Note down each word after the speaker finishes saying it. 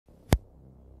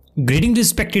Greetings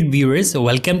respected viewers,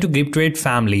 welcome to Grip Trade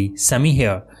family, Sami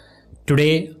here.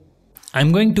 Today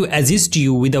I'm going to assist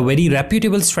you with a very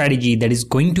reputable strategy that is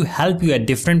going to help you at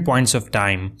different points of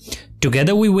time.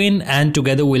 Together we win and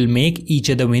together we'll make each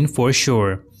other win for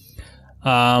sure.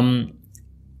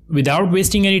 Without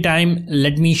wasting any time,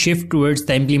 let me shift towards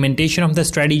the implementation of the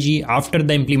strategy. After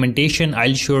the implementation,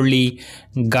 I'll surely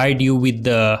guide you with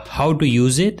the how to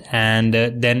use it, and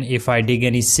then if I dig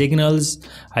any signals,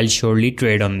 I'll surely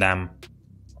trade on them.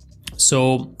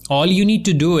 So all you need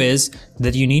to do is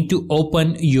that you need to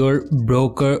open your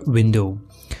broker window.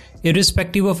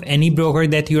 Irrespective of any broker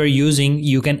that you are using,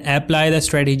 you can apply the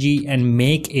strategy and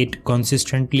make it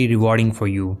consistently rewarding for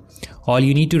you. All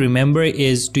you need to remember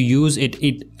is to use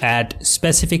it at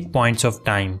specific points of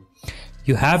time.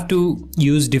 You have to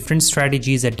use different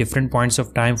strategies at different points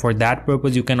of time. For that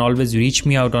purpose, you can always reach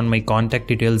me out on my contact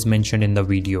details mentioned in the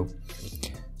video.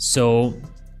 So,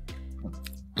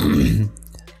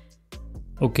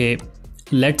 okay,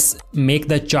 let's make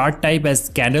the chart type as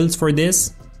candles for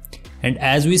this. And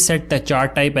as we set the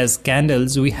chart type as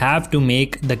candles, we have to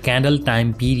make the candle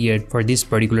time period for this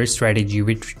particular strategy,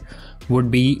 which would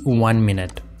be 1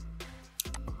 minute.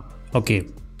 Okay,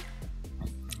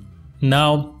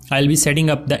 now I'll be setting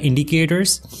up the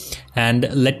indicators, and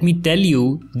let me tell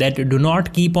you that do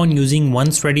not keep on using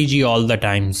one strategy all the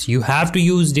times. You have to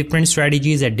use different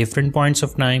strategies at different points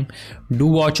of time. Do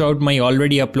watch out my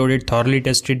already uploaded, thoroughly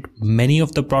tested many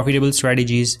of the profitable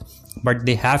strategies, but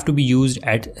they have to be used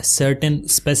at certain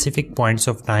specific points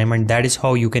of time, and that is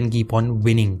how you can keep on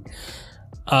winning.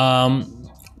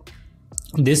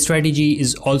 This strategy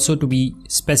is also to be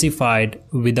specified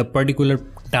with a particular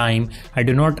time. I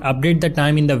do not update the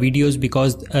time in the videos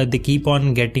because they keep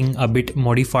on getting a bit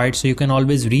modified, so you can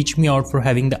always reach me out for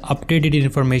having the updated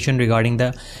information regarding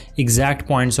the exact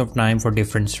points of time for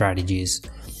different strategies.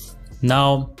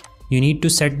 Now you need to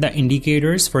set the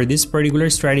indicators. For this particular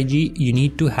strategy, you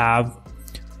need to have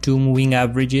 2 moving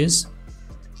averages,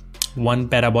 1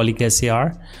 parabolic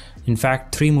SAR, in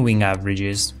fact 3 moving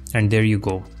averages, and there you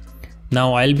go.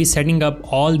 Now I'll be setting up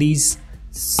all these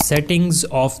settings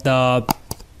of the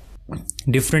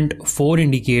different 4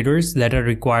 indicators that are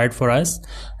required for us,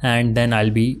 and then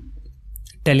I'll be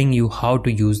telling you how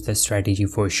to use the strategy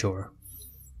for sure.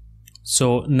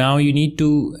 So now you need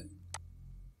to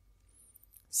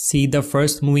see the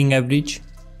first moving average,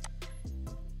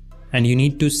 and you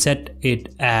need to set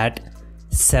it at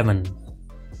 7.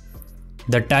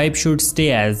 The type should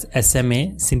stay as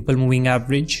SMA, simple moving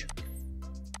average.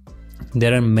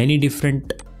 There are many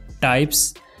different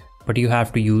types, but you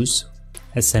have to use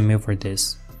SMA for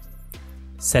this.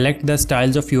 Select the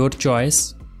styles of your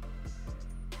choice,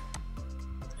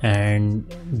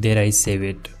 and there I save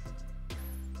it.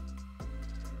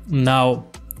 Now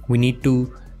we need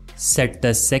to set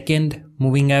the second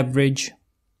moving average,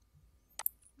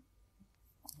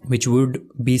 which would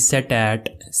be set at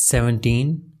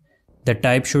 17. The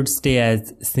type should stay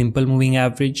as simple moving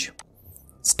average.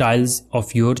 Styles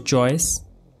of your choice.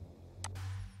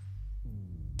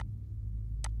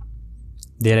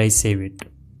 There I save it.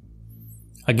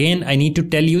 Again, I need to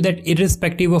tell you that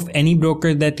irrespective of any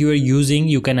broker that you are using,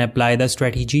 you can apply the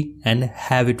strategy and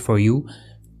have it for you,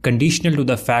 conditional to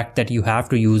the fact that you have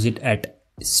to use it at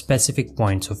specific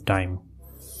points of time.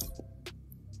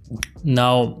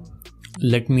 Now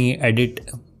let me edit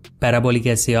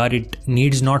parabolic SAR. It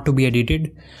needs not to be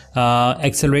edited.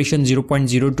 Acceleration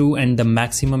 0.02 and the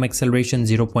maximum acceleration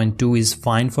 0.2 is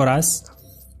fine for us,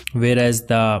 whereas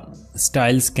the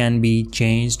styles can be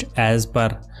changed as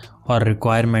per our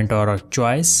requirement or our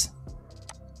choice.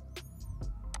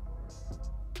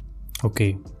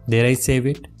 Okay, there I save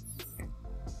it.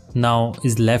 Now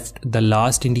is left the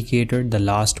last indicator, the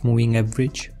last moving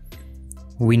average.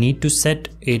 We need to set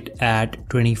it at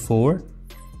 24.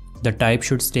 The type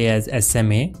should stay as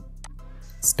SMA,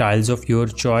 styles of your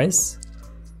choice.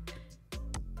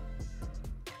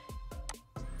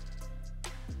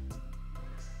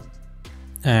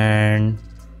 And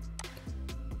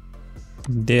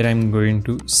there I'm going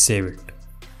to save it.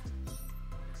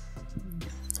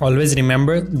 Always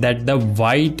remember that the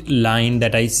white line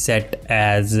that I set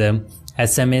as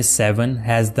SMA 7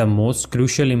 has the most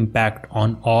crucial impact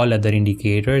on all other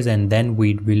indicators, and then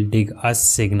we will dig a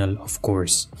signal, of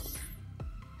course.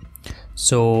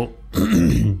 So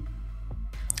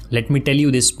let me tell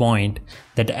you this point,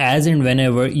 that as and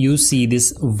whenever you see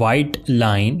this white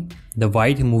line, the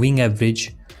white moving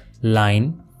average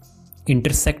line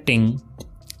intersecting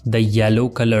the yellow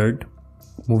colored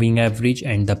moving average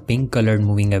and the pink colored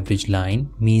moving average line,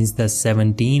 means the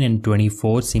 17 and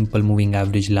 24 simple moving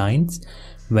average lines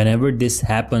whenever this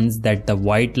happens, that the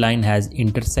white line has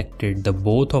intersected the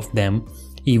both of them,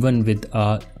 even with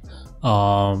a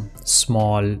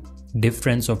small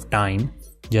difference of time,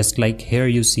 just like here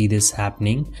you see this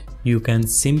happening, you can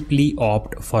simply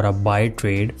opt for a buy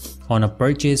trade on a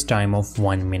purchase time of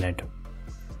 1 minute.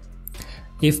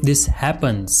 If this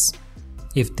happens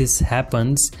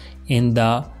in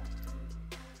the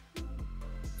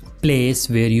place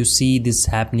where you see this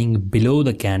happening below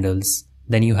the candles,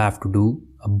 then you have to do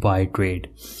a buy trade.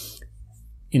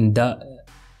 In the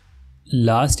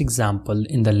latest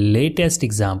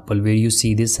example where you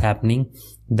see this happening,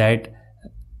 that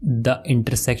the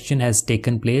intersection has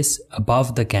taken place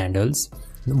above the candles,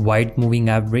 the white moving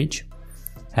average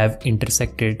have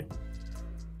intersected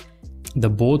the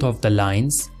both of the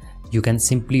lines, you can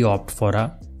simply opt for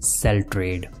a sell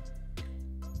trade.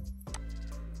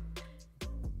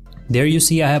 There you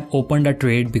see I have opened a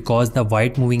trade because the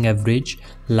white moving average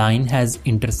line has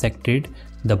intersected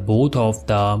the both of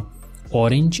the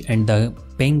orange and the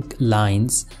pink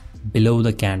lines below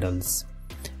the candles.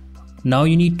 Now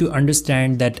you need to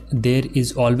understand that there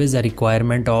is always a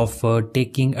requirement of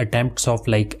taking attempts of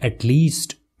like at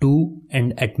least 2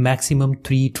 and at maximum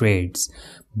 3 trades,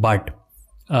 but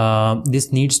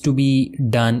this needs to be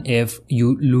done if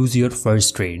you lose your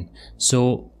first trade.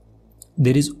 So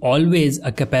there is always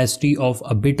a capacity of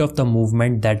a bit of the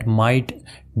movement that might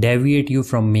deviate you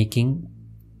from making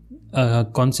a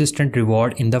consistent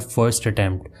reward in the first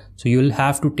attempt. So you'll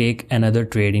have to take another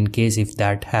trade in case if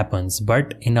that happens.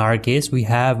 But in our case, we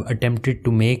have attempted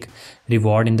to make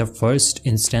reward in the first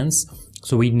instance,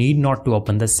 so we need not to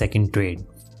open the second trade.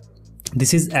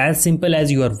 This is as simple as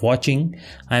you are watching.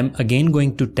 I'm again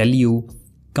going to tell you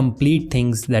complete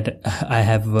things that I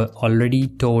have already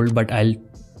told, but I'll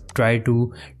try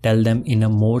to tell them in a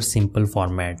more simple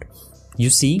format. You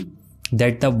see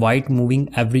that the white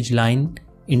moving average line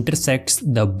intersects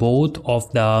the both of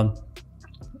the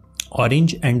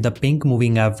orange and the pink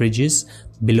moving averages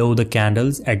below the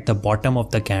candles at the bottom of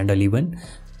the candle even.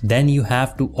 Then you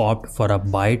have to opt for a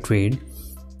buy trade.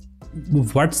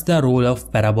 What's the role of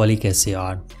parabolic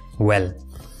SAR? Well,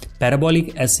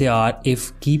 parabolic SAR,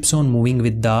 if keeps on moving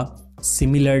with the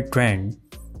similar trend,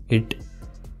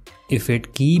 if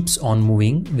it keeps on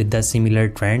moving with the similar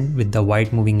trend with the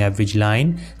white moving average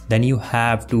line, then you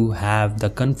have to have the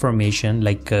confirmation,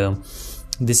 like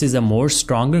this is a more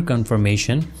stronger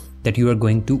confirmation that you are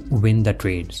going to win the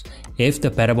trades. If the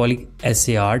parabolic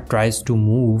SAR tries to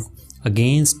move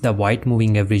against the white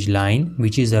moving average line,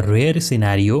 which is a rare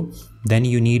scenario, then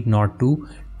you need not to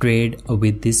trade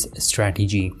with this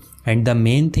strategy. And the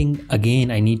main thing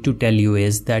again I need to tell you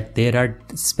is that there are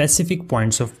specific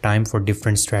points of time for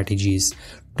different strategies.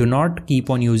 Do not keep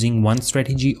on using one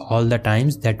strategy all the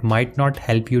times. That might not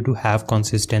help you to have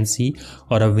consistency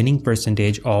or a winning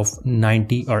percentage of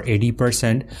 90 or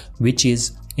 80%, which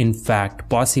is in fact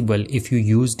possible if you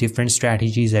use different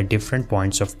strategies at different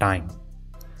points of time.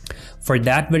 For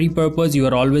that very purpose, you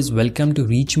are always welcome to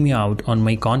reach me out on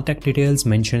my contact details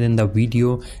mentioned in the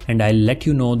video, and I'll let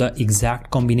you know the exact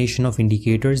combination of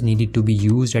indicators needed to be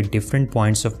used at different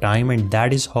points of time, and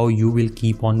that is how you will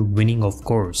keep on winning, of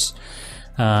course.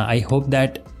 I hope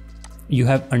that you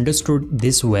have understood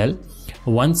this well.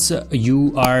 Once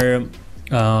you are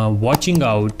watching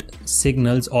out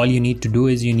signals, all you need to do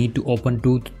is you need to open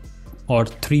 2 or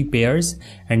 3 pairs,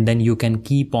 and then you can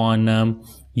keep on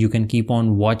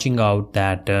watching out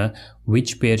that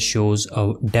which pair shows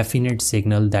a definite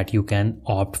signal that you can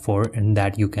opt for and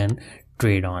that you can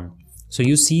trade on. So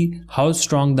you see how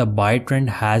strong the buy trend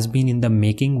has been in the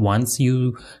making once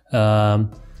you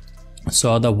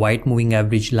saw the white moving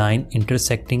average line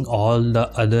intersecting all the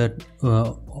other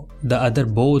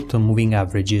both moving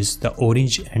averages, the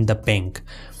orange and the pink.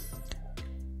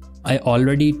 I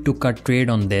already took a trade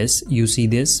on this. You see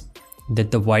this, that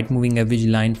the white moving average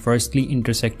line firstly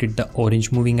intersected the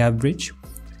orange moving average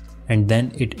and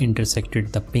then it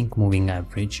intersected the pink moving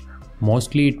average.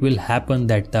 Mostly it will happen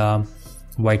that the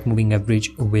white moving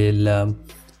average will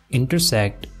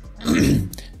intersect the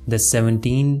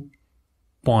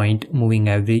 17-point moving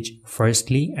average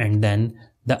firstly and then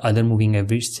the other moving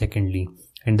average secondly,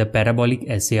 and the parabolic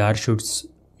SAR should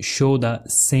show the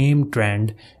same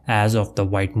trend as of the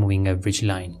white moving average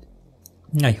line.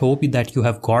 I hope that you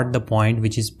have got the point,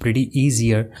 which is pretty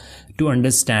easier to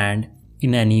understand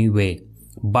in any way.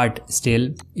 But still,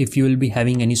 if you will be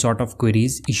having any sort of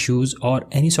queries, issues, or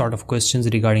any sort of questions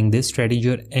regarding this strategy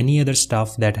or any other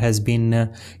stuff that has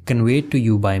been conveyed to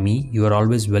you by me, you are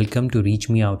always welcome to reach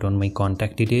me out on my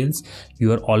contact details.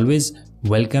 You are always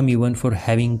welcome even for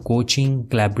having coaching,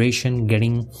 collaboration,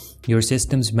 getting your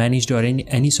systems managed, or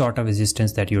any sort of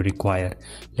assistance that you require.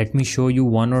 Let me show you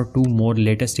one or two more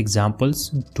latest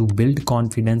examples to build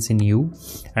confidence in you,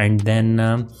 and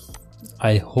then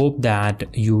I hope that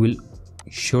you will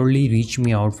surely reach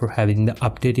me out for having the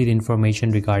updated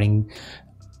information regarding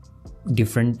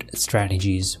different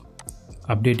strategies,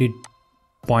 updated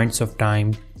points of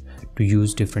time to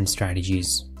use different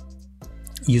strategies.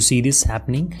 You see this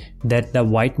happening, that the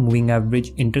white moving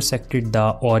average intersected the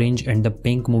orange and the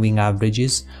pink moving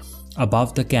averages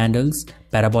above the candles.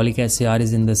 Parabolic SAR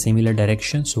is in the similar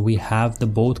direction, so we have the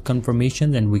both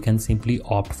confirmations, and we can simply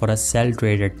opt for a sell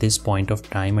trade at this point of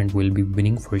time and we'll be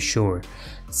winning for sure.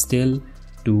 Still,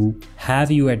 to have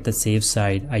you at the safe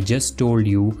side, I just told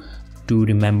you to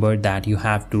remember that you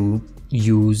have to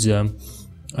use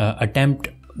attempt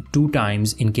 2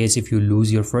 times. In case if you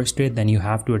lose your first trade, then you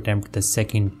have to attempt the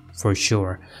second for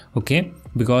sure, okay?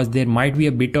 Because there might be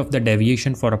a bit of the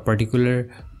deviation for a particular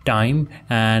time,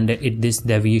 and this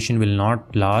deviation will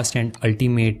not last, and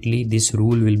ultimately this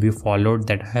rule will be followed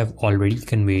that I have already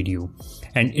conveyed you.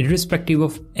 And irrespective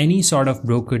of any sort of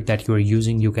broker that you are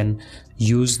using, you can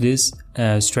use this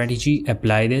strategy,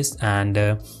 apply this, and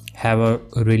have a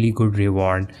really good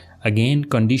reward. Again,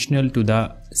 conditional to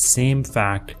the same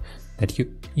fact that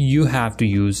you have to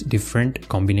use different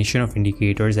combination of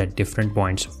indicators at different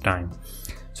points of time.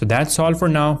 So that's all for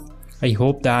now. I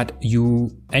hope that you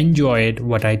enjoyed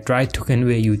what I tried to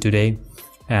convey you today,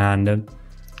 and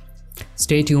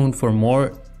stay tuned for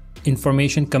more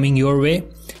information coming your way,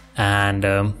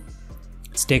 and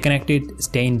stay connected,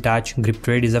 stay in touch. Grip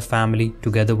Trade is a family.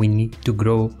 Together we need to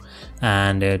grow,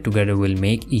 and together we'll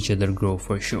make each other grow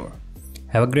for sure.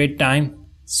 Have a great time.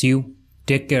 See you.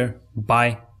 Take care.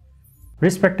 Bye.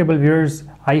 Respectable viewers,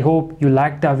 I hope you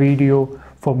liked the video.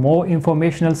 For more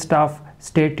informational stuff,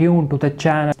 stay tuned to the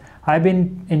channel. I've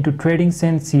been into trading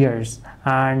since years,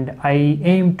 and I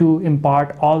aim to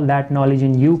impart all that knowledge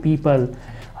in you people.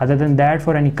 Other than that,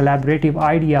 for any collaborative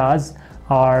ideas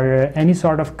or any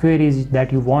sort of queries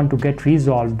that you want to get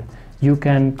resolved, you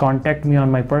can contact me on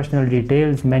my personal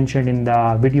details mentioned in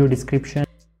the video description.